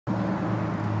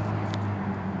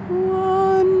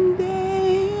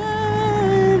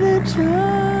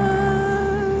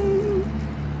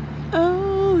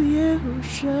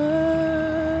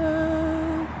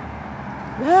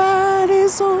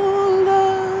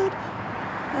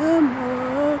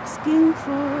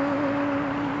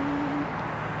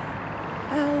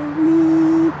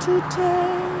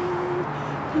take,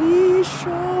 please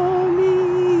show me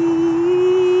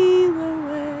the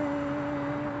way.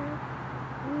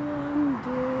 One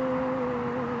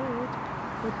day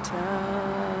at a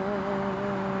time.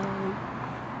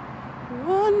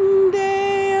 One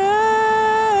day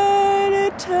at a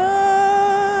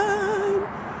time.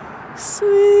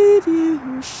 Sweet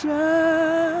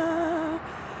Yahuwah,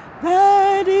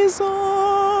 that is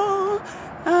all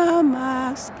I'm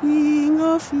asking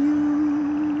of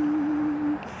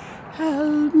you.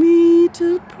 Help me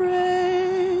to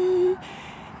pray.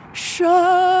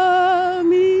 Show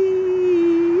me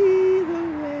the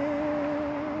way.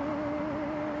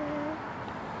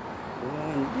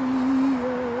 One day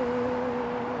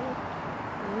at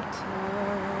a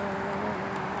time.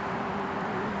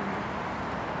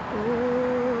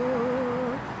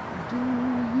 Oh, do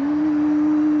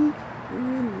you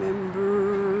remember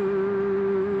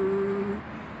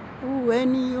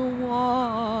when you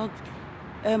walked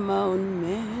among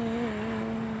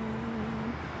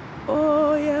men?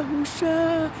 Oh,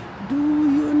 Yahushua, do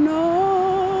you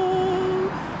know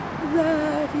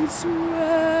that it's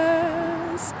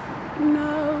rest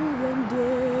now and then?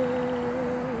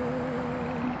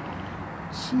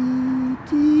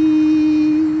 Cheating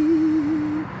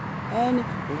and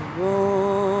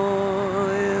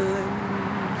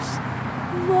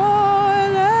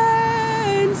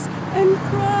violence and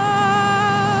crime.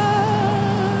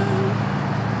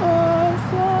 Oh,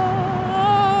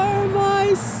 for my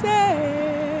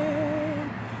sake,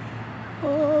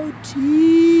 oh,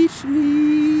 teach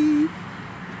me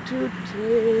to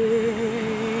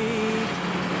take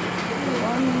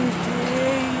one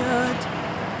day at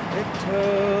a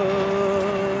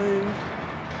time.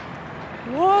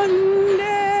 One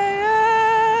day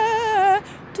at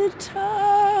a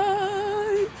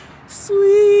time.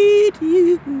 Sweet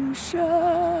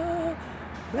Yahuwah,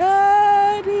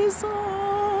 that is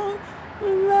all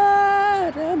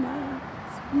that I'm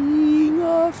asking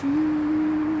of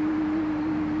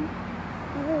you.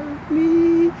 Help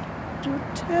me to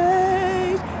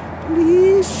take,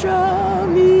 please show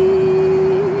me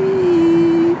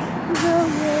the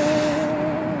way.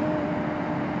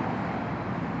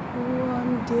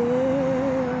 One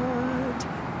day at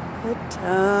a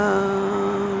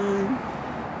time.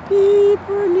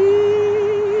 People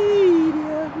need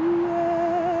Yahuwah.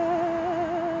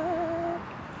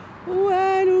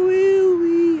 When will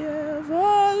we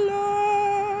ever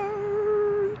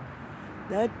learn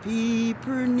that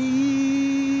people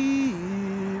need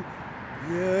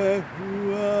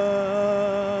Yahuwah?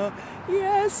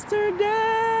 Yesterday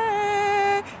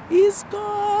is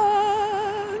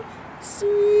gone,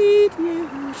 sweet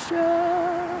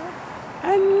Yahushua,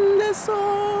 and the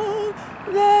soul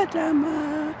that I'm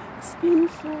asking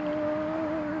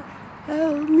for.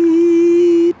 Help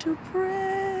me to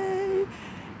pray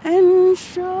and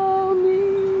show me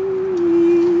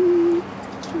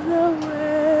the way.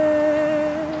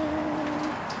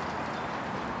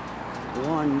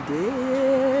 One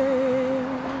day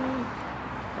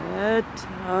at a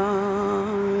time.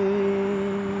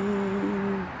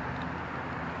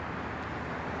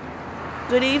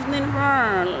 Good evening,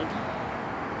 world.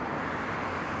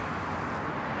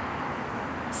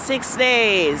 6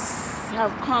 days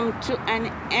have come to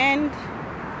an end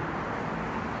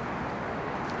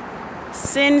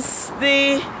since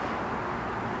the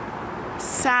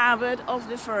Sabbath of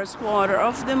the first quarter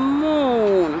of the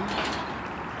moon,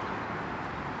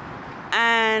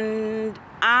 and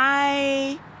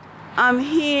I am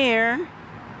here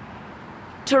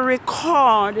to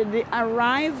record the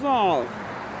arrival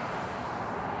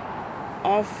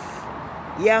of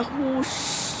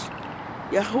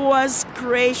Yahuwah's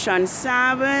creation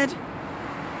Sabbath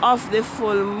of the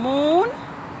full moon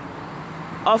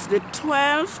of the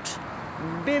 12th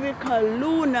biblical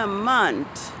lunar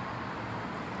month,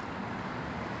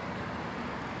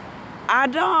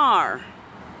 ADAR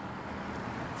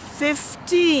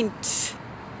 15th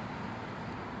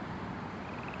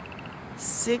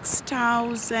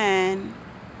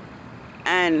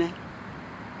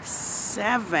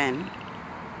 6007.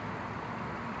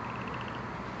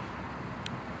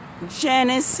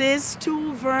 Genesis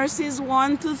 2 verses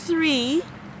 1 to 3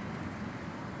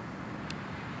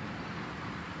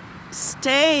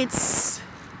 states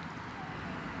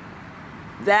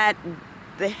that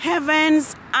the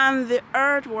heavens and the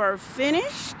earth were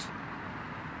finished,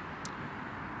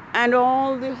 and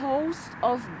all the host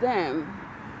of them.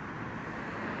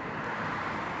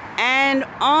 And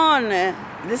on the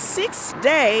sixth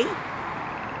day,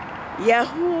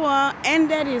 Yahuwah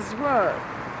ended his work,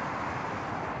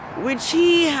 which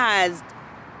he has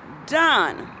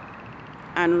done,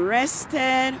 and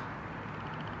rested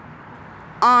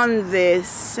on the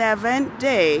seventh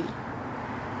day.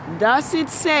 Thus it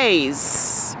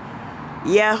says,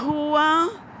 Yahuwah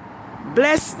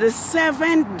blessed the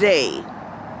seventh day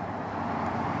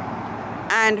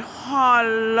and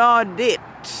hallowed it.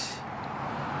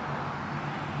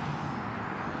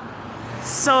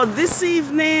 So this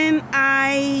evening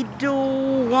I do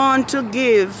want to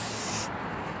give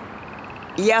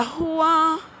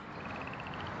Yahuwah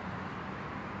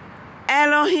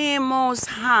Elohim Most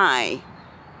High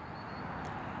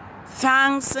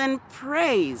thanks and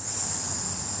praise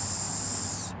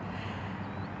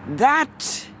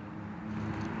that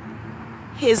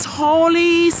His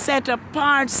holy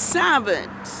set-apart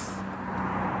Sabbaths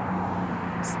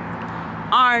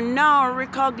are now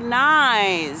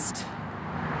recognized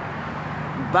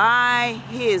by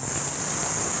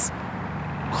His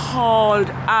called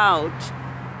out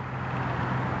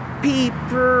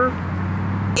people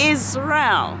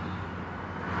Israel,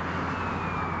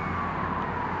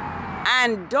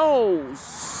 and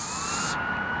those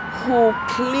who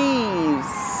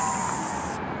cleaves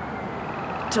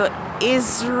to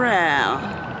Israel.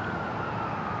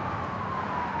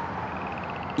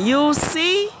 You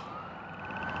see,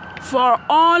 for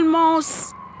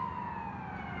almost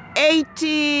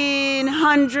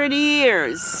 1800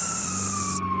 years,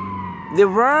 the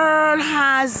world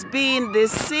has been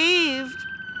deceived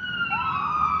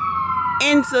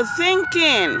into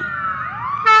thinking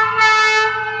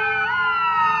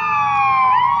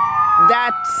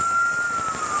that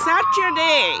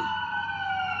Saturday,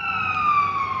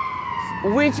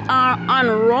 which are on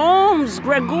Rome's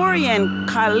Gregorian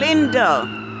calendar,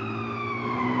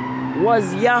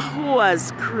 was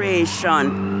Yahuwah's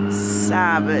creation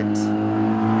Sabbath.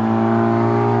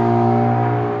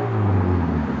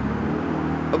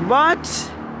 But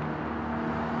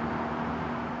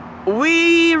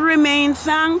we remain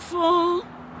thankful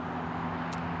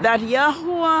that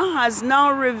Yahuwah has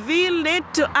now revealed it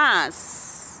to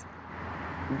us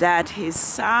that His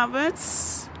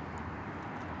Sabbaths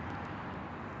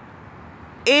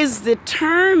is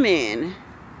determined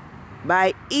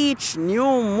by each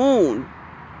new moon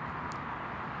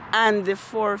and the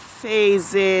 4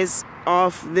 phases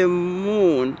of the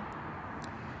moon.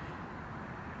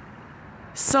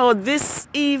 So this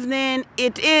evening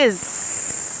it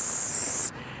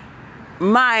is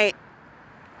my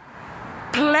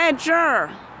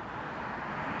pleasure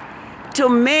to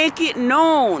make it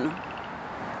known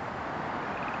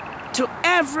to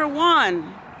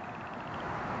everyone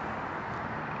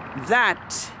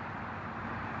that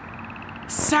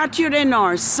Saturday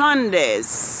nor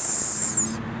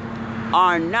Sundays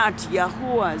are not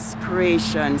Yahuwah's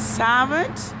creation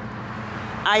Sabbath.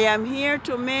 I am here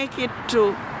to make it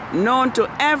known to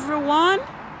everyone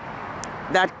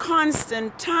that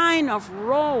Constantine of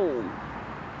Rome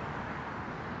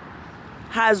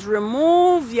has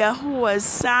removed Yahuwah's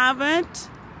Sabbath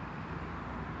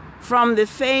from the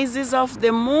phases of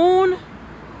the moon,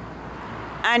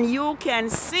 and you can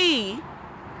see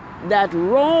that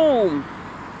Rome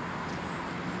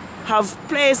have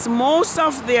placed most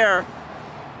of their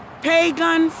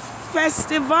pagan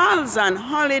festivals and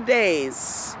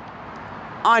holidays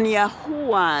on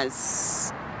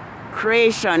Yahuwah's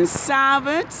creation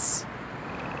Sabbaths,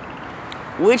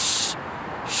 which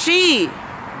she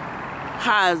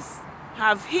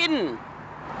have hidden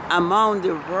among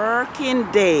the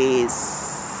working days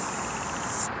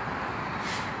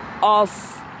of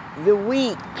the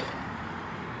week.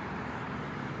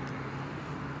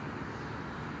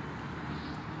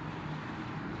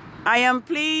 I am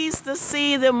pleased to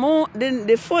see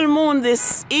the full moon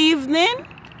this evening,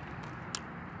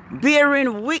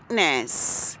 bearing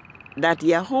witness that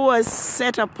Yahuwah's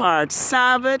set-apart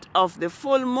Sabbath of the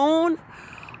full moon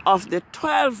of the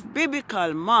 12th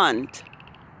biblical month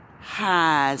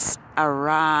has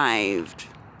arrived.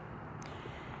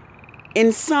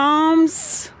 In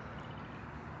Psalms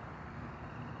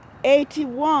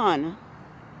 81,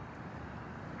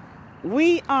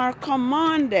 we are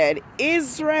commanded,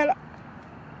 Israel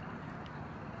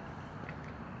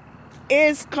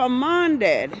is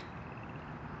commanded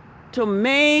to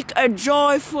make a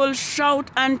joyful shout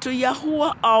unto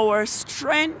Yahuwah our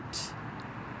strength,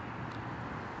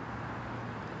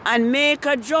 and make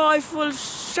a joyful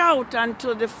shout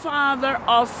unto the Father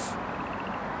of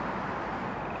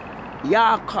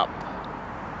Jacob.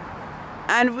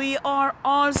 And we are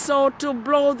also to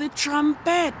blow the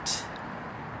trumpet,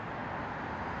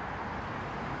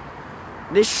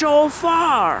 the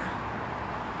shofar,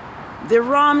 the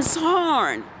ram's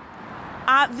horn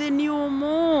at the new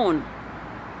moon,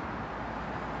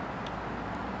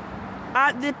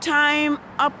 at the time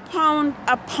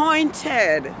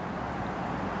appointed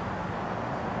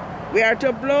We are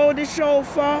to blow the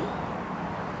shofar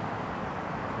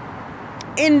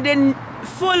in the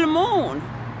full moon,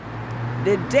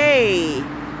 the day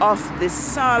of the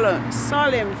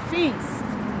solemn feast.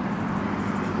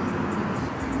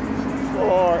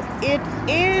 For it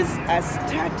is a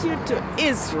statute to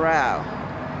Israel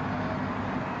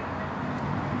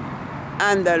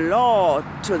and the law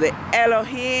to the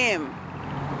Elohim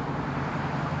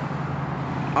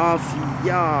of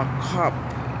Jacob.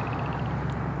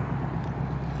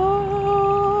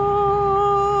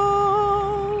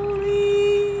 Holy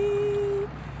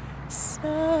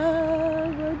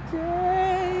Sabbath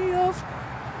day of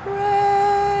rest,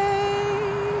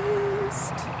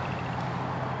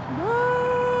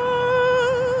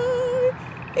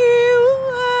 you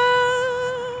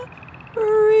are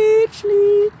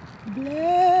richly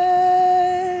blessed.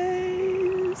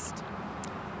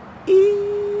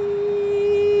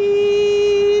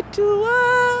 To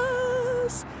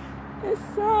us a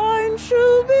sign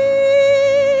shall be,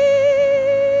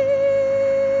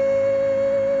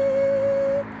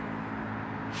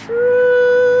 true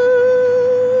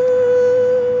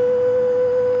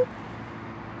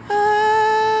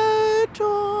at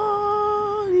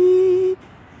all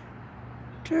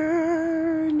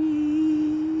eternity.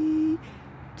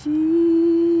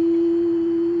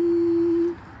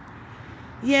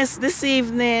 Yes, this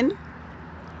evening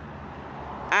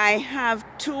I have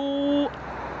two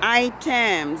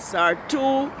items or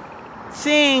two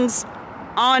things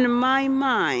on my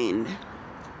mind,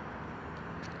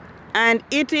 and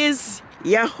it is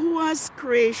Yahuwah's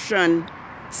creation,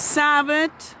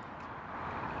 Sabbath,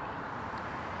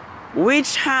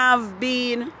 which have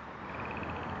been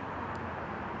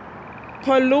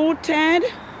polluted,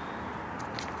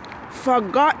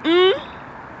 forgotten,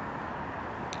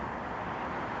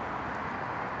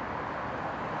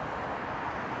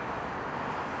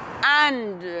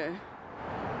 and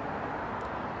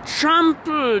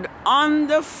trampled on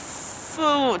the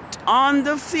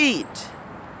feet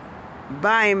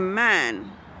by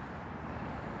man.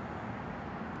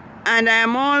 And I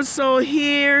am also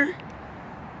here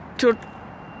to,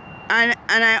 and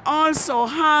I also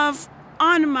have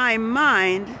on my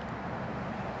mind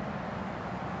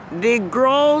the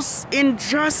gross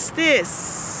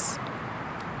injustice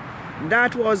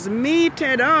that was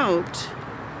meted out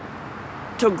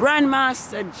to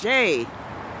Grandmaster J.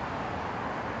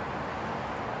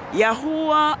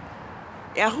 Yahuwah's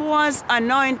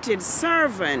anointed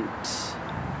servant,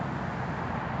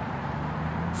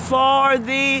 for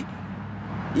the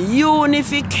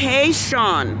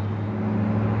unification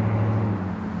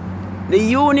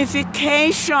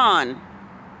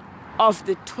of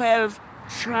the 12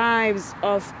 tribes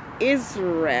of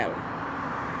Israel.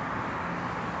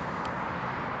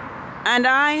 And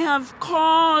I have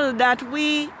called that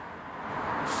we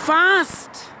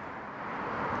fast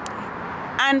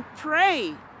and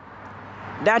pray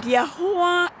that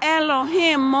Yahuwah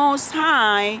Elohim Most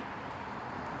High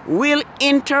will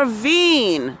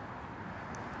intervene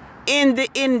in the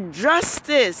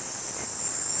injustice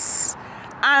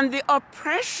and the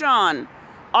oppression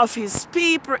of his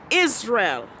people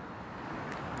Israel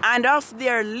and of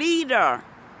their leader,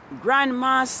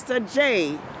 Grandmaster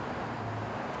J.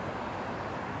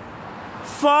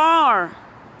 For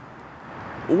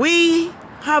we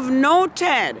have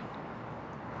noted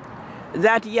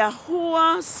that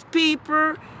Yahuwah's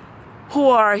people who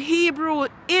are Hebrew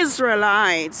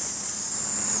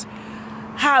Israelites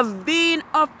have been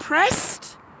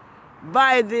oppressed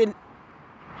by the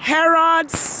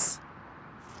Herods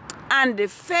and the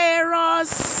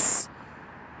Pharaohs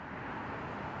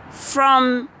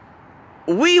from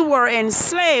we were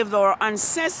enslaved, our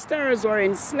ancestors were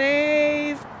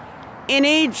enslaved in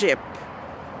Egypt.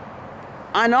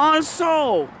 And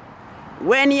also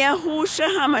when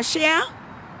Yahushua HaMashiach,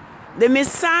 the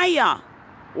Messiah,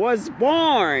 was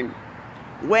born,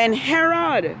 when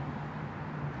Herod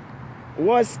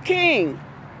was king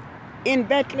in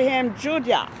Bethlehem,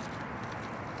 Judah,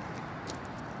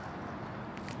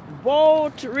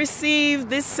 both received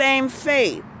the same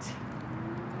fate.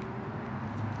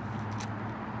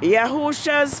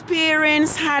 Yahushua's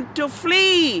parents had to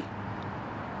flee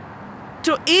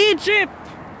to Egypt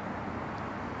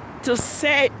to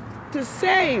save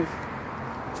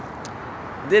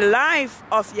the life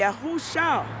of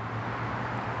Yahushua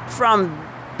from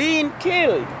being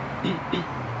killed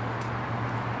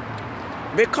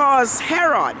because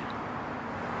Herod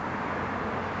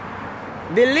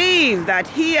believed that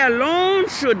he alone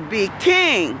should be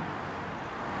king.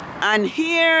 And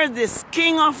here this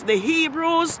king of the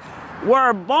Hebrews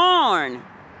were born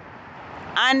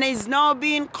and is now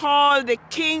being called the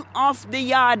king of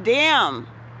the Yadam,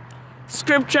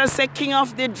 Scripture say King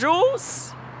of the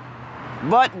Jews,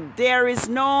 but there is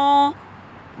no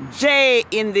J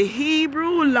in the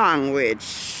Hebrew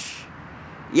language.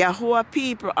 Yahuwah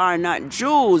people are not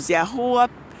Jews.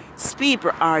 Yahuwah's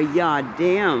people are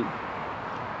Yadim.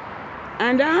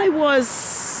 And I was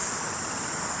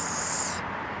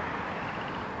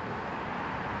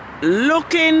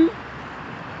looking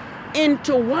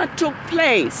into what took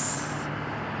place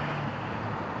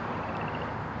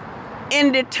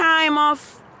in the time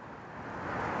of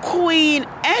Queen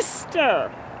Esther.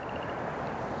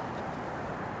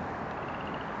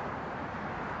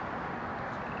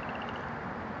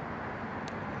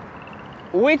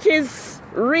 Which is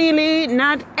really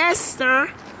not Esther,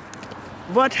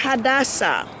 but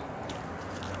Hadassah.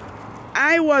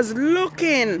 I was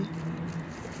looking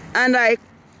and I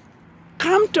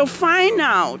come to find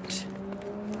out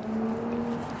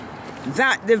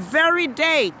that the very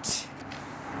date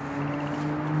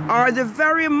or the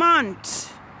very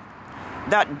month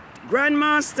that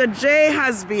Grandmaster J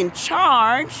has been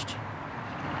charged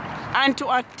and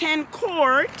to attend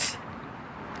court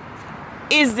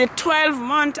is the 12th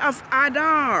month of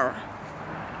ADAR.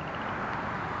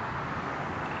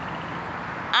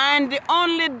 And the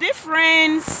only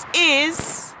difference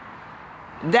is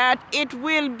that it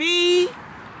will be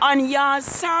on Yah's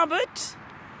Sabbath,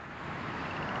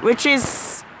 which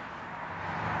is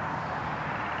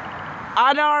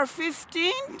Adar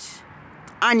 15th,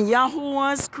 and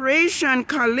Yahuwah's creation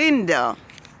calendar.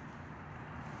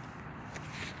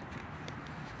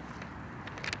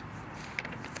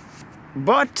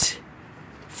 But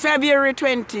February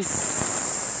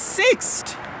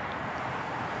 26th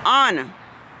on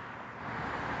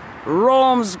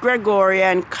Rome's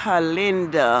Gregorian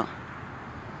calendar.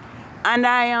 And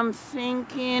I am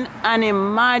thinking and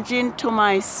imagine to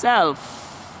myself,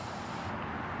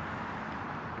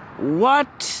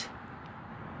 what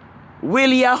will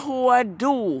Yahuwah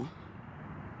do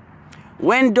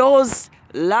when those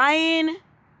lying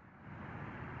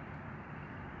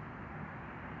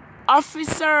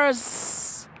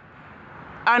officers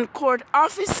and court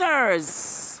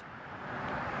officers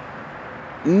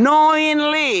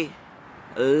knowingly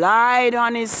lied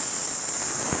on his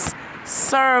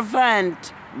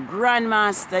servant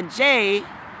Grandmaster J,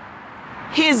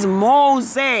 his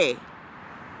Moses,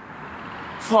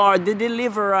 for the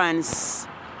deliverance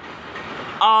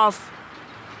of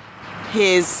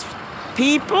his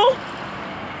people?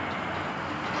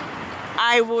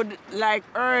 I would like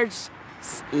urge,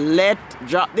 let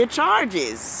drop the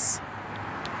charges.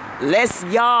 Lest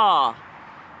Yah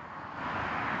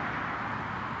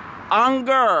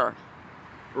anger,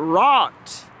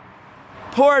 wrath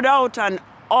poured out on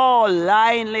all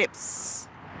lying lips.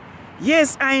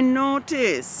 Yes, I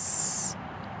notice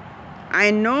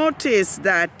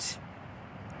that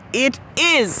it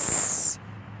is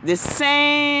the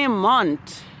same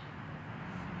month.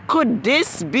 Could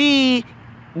this be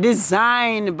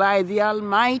designed by the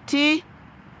Almighty,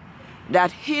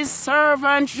 that his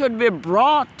servant should be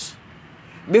brought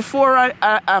before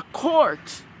a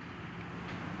court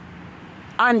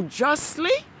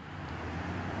unjustly?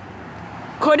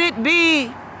 Could it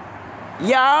be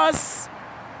Yah's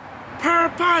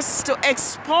purpose to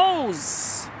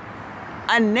expose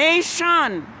a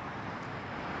nation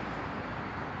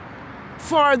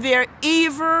for their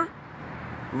evil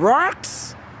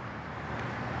works?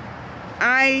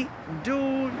 I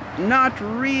do not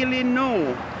really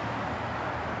know.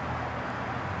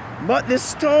 But the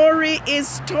story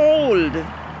is told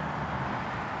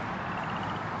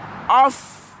of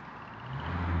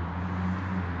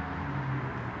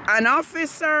an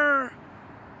officer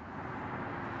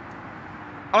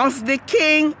of the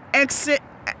king,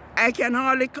 I can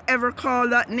hardly ever call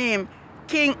that name,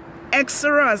 King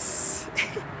Exodus,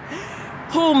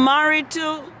 who married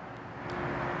to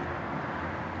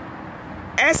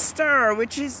Esther,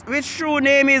 which true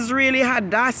name is really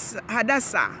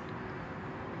Hadassah.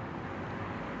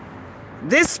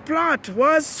 This plot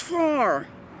was for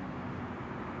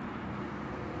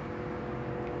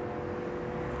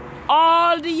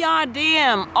all the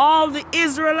Yadim, all the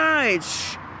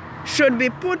Israelites should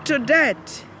be put to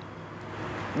death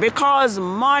because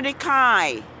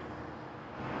Mordecai,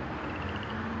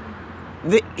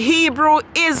 the Hebrew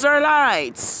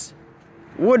Israelites,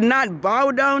 would not bow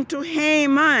down to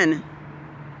Haman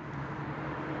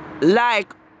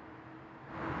like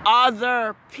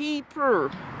other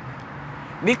people,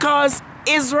 because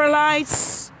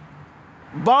Israelites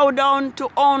bow down to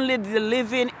only the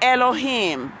living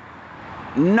Elohim,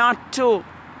 not to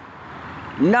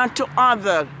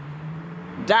other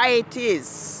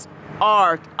deities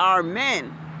or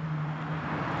men.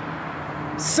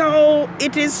 So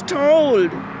it is told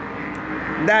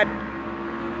that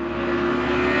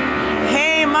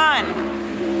Haman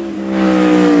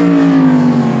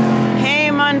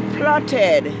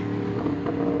plotted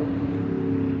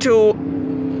to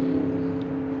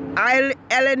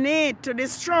alienate, to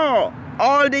destroy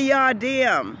all the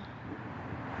Yahudim.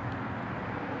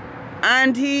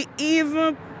 And he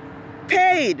even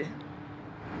paid.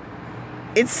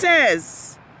 It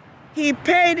says he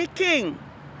paid the king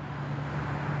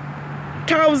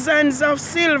thousands of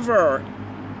silver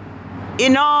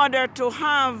in order to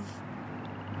have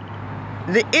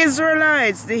the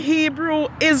Israelites, the Hebrew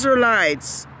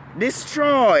Israelites,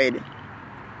 destroyed.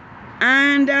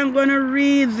 And I'm going to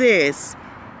read this.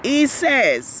 He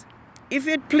says, if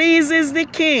it pleases the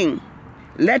king,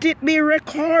 let it be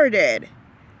recorded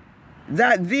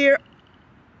that they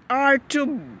are to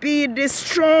be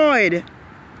destroyed,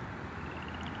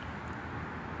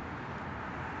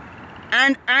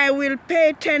 and I will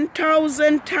pay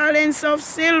 10,000 talents of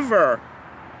silver,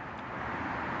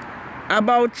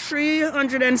 about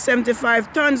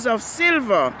 375 tons of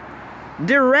silver,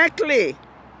 directly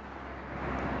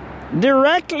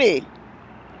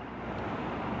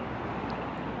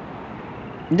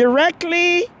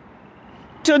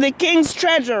to the king's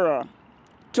treasurer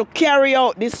to carry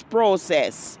out this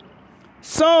process.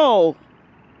 So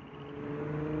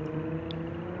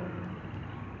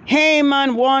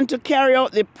Haman wanted to carry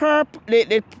out the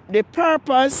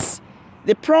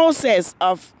process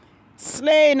of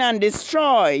slaying and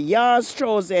destroy Yah's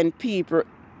chosen people,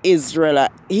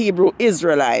 Hebrew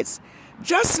Israelites,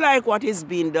 just like what is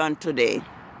being done today.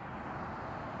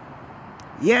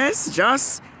 Yes,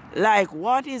 just like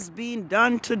what is being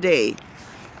done today.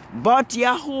 But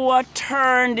Yahuwah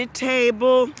turned the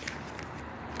table,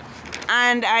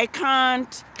 and I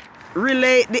can't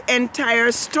relate the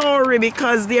entire story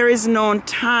because there is no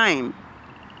time.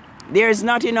 There is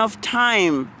not enough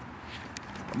time.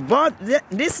 But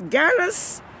this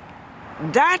gallows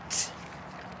that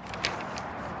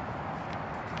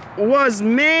was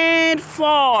made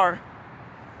for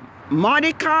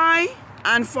Mordecai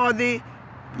and for the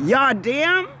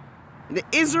Yahudim, the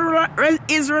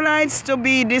Israelites, to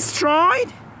be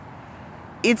destroyed,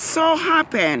 it so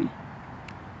happened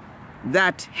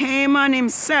that Haman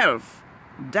himself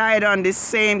died on the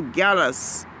same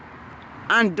gallows.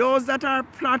 And those that are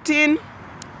plotting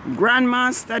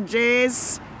Grandmaster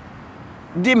Jay's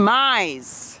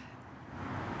demise,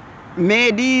 may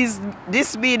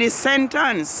this be the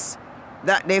sentence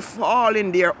that they fall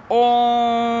in their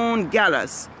own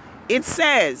gallows. It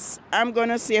says, I'm going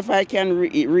to see if I can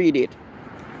read it.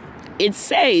 It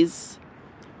says,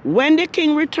 when the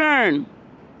king returned,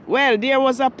 well, there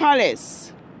was a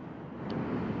palace.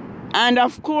 And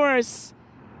of course,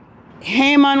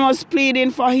 Haman was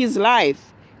pleading for his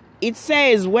life. It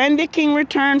says, when the king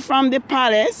returned from the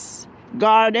palace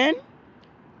garden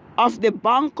of the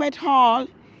banquet hall,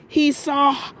 he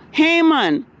saw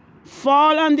Haman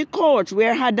fall on the couch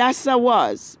where Hadassah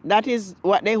was. That is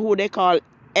who they call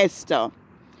Esther,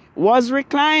 was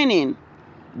reclining.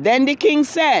 Then the king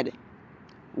said,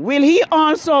 will he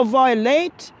also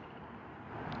violate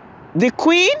the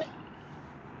queen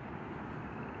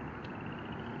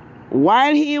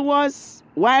while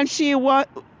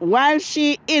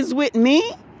she is with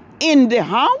me in the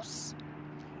house?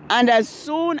 And as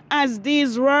soon as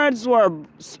these words were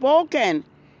spoken,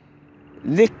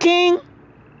 they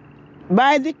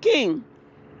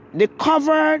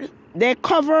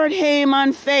covered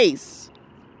Haman's face.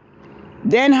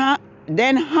 Then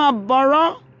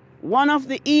Habara, one of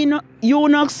the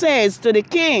eunuchs, says to the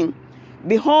king,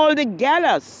 behold the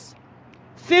gallows,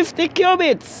 50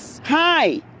 cubits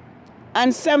high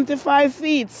and 75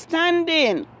 feet,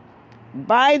 standing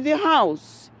by the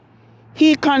house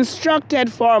he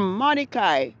constructed for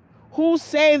Mordecai, who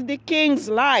saved the king's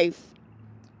life.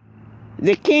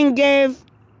 The king gave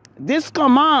this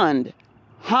command,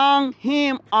 hang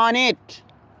him on it.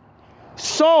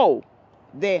 So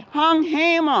they hung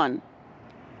Haman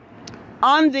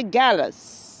on the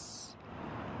gallows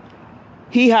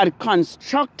he had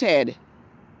constructed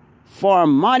for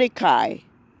Mordecai,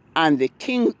 and the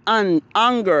king's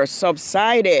anger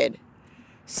subsided.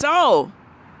 So,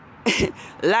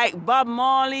 like Bob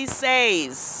Marley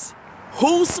says,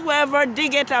 whosoever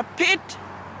diggeth a pit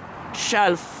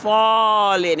shall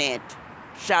fall in it,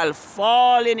 shall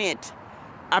fall in it.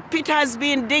 A pit has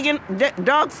been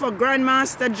dug for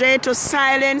Grandmaster Jay to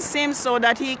silence him so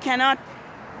that he cannot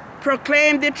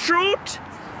proclaim the truth,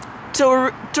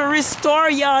 to restore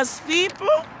Yah's people.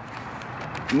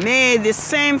 May the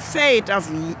same fate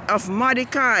of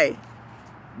Mordecai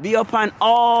be upon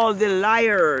all the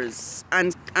liars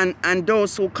and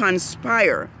those who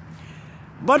conspire.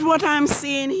 But what I'm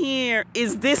seeing here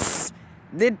is this,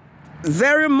 the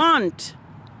very month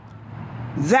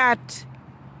that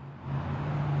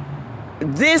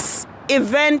this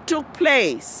event took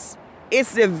place.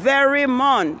 It's the very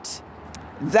month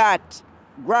that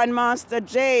Grandmaster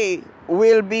Jay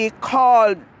will be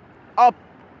called up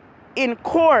in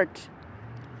court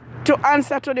to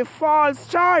answer to the false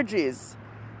charges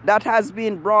that has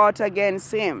been brought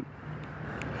against him.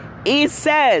 He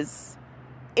says,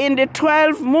 in the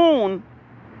 12th moon,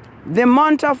 the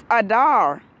month of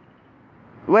Adar,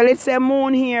 well, it's a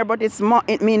moon here, but it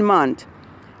means month.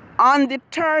 On the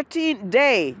 13th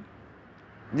day,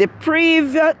 the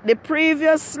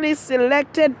previously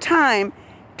selected time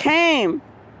came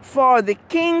for the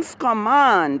king's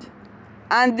command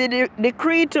and the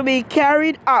decree to be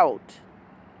carried out.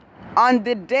 On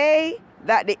the day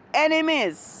that the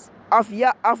enemies of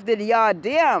the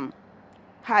Yahuwah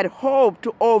had hoped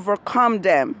to overcome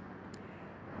them,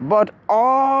 but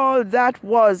all that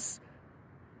was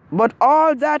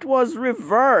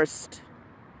reversed.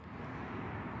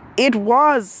 It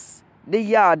was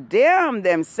the Yahuwah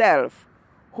themselves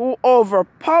who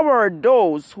overpowered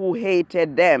those who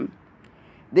hated them.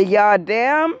 The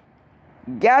Yahuwah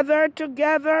gathered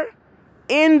together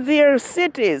in their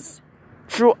cities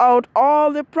throughout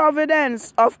all the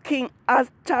province of King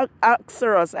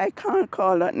Ahasuerus. I can't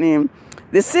call that name.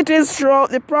 The cities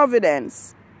throughout the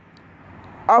province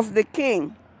of the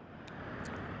king,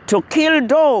 to kill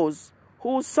those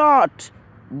who sought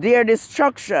their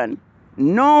destruction.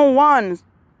 No one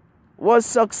was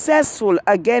successful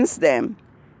against them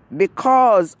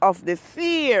because of the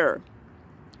fear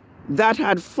that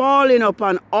had fallen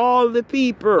upon all the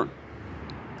people.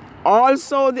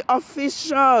 Also the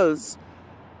officials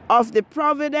of the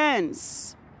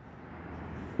province,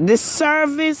 the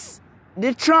service,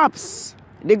 the troops,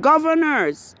 the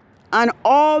governors, and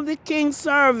all the king's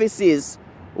services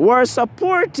were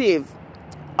supportive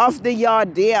of the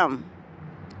Yahuwah,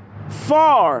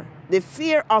 for the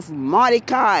fear of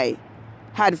Mordecai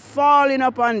had fallen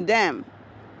upon them.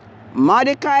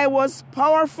 Mordecai was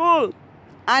powerful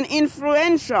and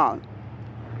influential,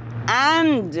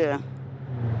 and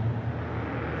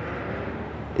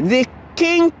the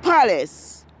king's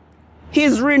palace,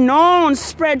 his renown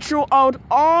spread throughout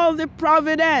all the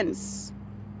province,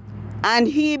 and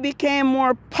he became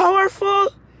more powerful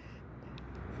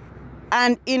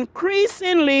and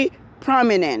increasingly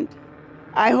prominent.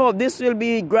 I hope this will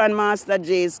be Grandmaster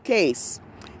Jay's case.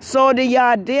 So the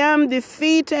Yahuwah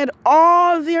defeated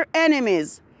all their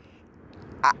enemies,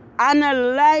 I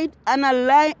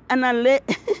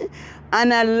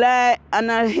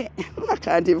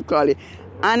can't even call it,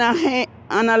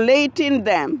 annihilating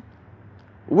them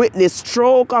with the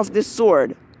stroke of the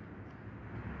sword,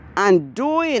 and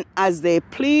doing as they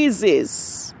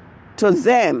pleases to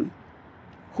them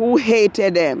who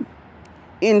hated them.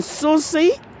 In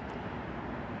Susi,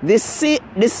 the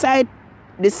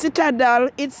citadel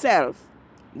itself,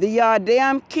 the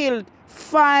Yahuwah killed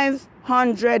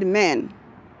 500 men.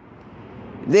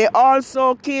 They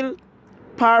also killed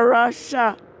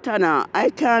Parashatana. I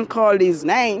can't call these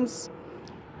names.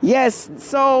 Yes,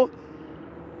 so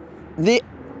the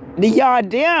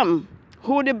Yahuwah,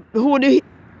 who the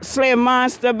slave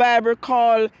master Bible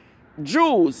called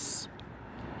Jews,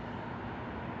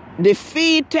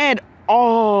 defeated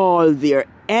all their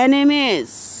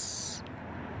enemies,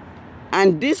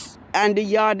 and the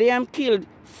Yahuwah killed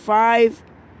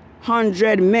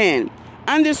 500 men.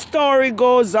 And the story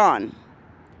goes on.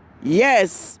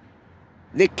 Yes,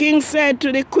 the king said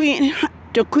to Queen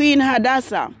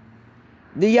Hadassah,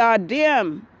 the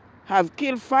Yahuwah have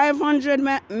killed 500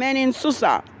 men in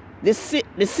Susa, the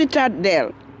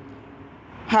citadel.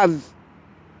 Have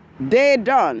they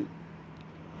done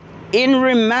in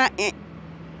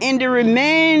the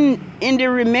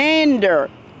remainder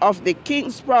of the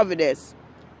king's province?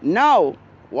 Now,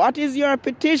 what is your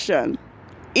petition?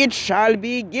 It shall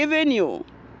be given you,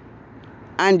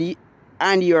 and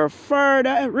your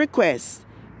further request,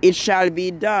 it shall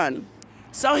be done.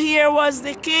 So here was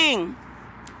the king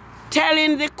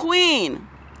telling the queen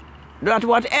that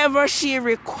whatever she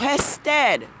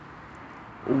requested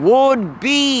would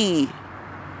be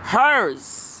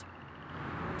hers.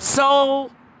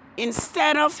 So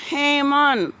instead of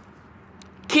Haman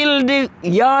kill the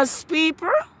Yah's people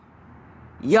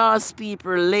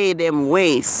lay them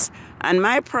waste. And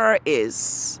my prayer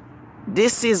is,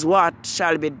 this is what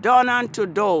shall be done unto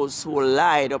those who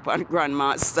lied upon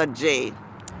Grandmaster Jay.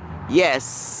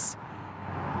 Yes,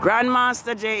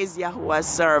 Grandmaster Jay is Yahuwah's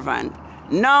servant.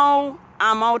 Now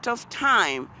I'm out of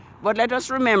time. But let us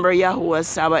remember Yahuwah's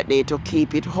Sabbath day to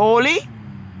keep it holy.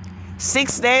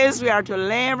 6 days we are to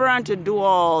labor and to do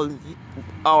all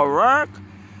our work.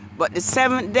 But the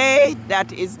 7th day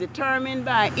that is determined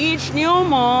by each new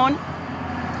moon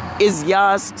is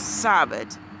Yah's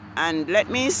Sabbath. And let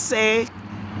me say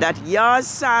that Yah's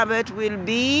Sabbath will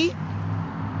be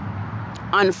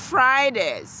on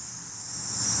Fridays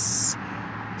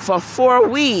for 4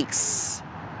 weeks.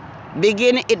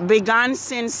 It began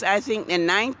since I think the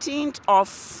 19th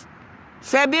of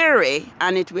February,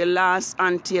 and it will last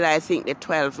until I think the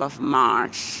 12th of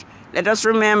March. Let us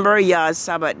remember Yah's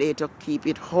Sabbath day to keep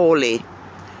it holy.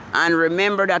 And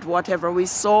remember that whatever we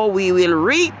sow, we will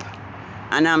reap.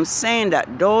 And I'm saying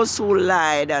that those who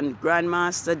lied on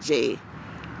Grandmaster J,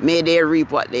 may they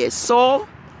reap what they sow,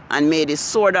 and may the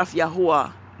sword of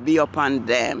Yahuwah be upon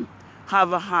them.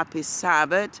 Have a happy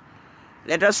Sabbath.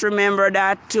 Let us remember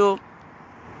that to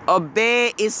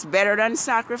obey is better than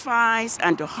sacrifice,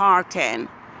 and to hearken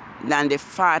than the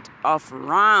fat of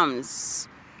rams.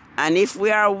 And if we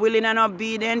are willing and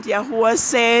obedient, Yahuwah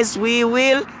says we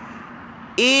will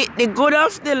eat the good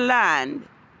of the land.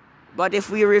 But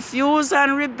if we refuse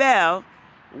and rebel,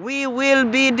 we will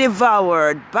be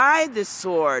devoured by the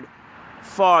sword,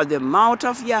 for the mouth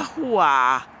of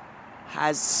Yahuwah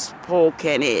has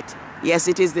spoken it. Yes,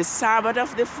 it is the Sabbath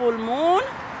of the full moon,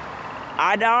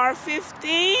 ADAR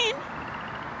 15,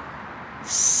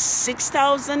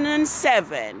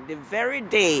 6007, the very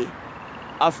day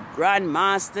of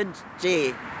Grandmaster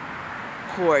J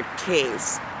court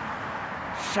case.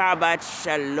 Shabbat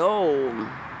Shalom.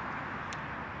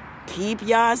 Keep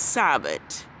your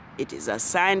Sabbath. It is a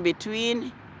sign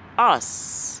between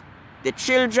us, the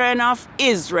children of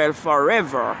Israel,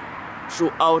 forever,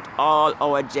 throughout all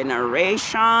our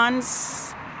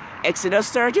generations. Exodus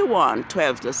 31,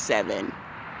 12-7.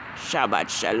 Shabbat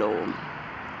Shalom.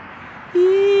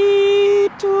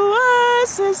 It to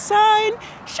us a sign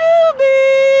shall be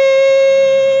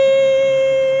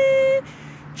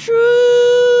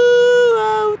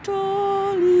throughout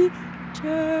all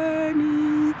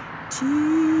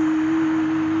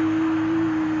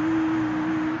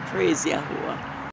eternity. Praise Yahuwah.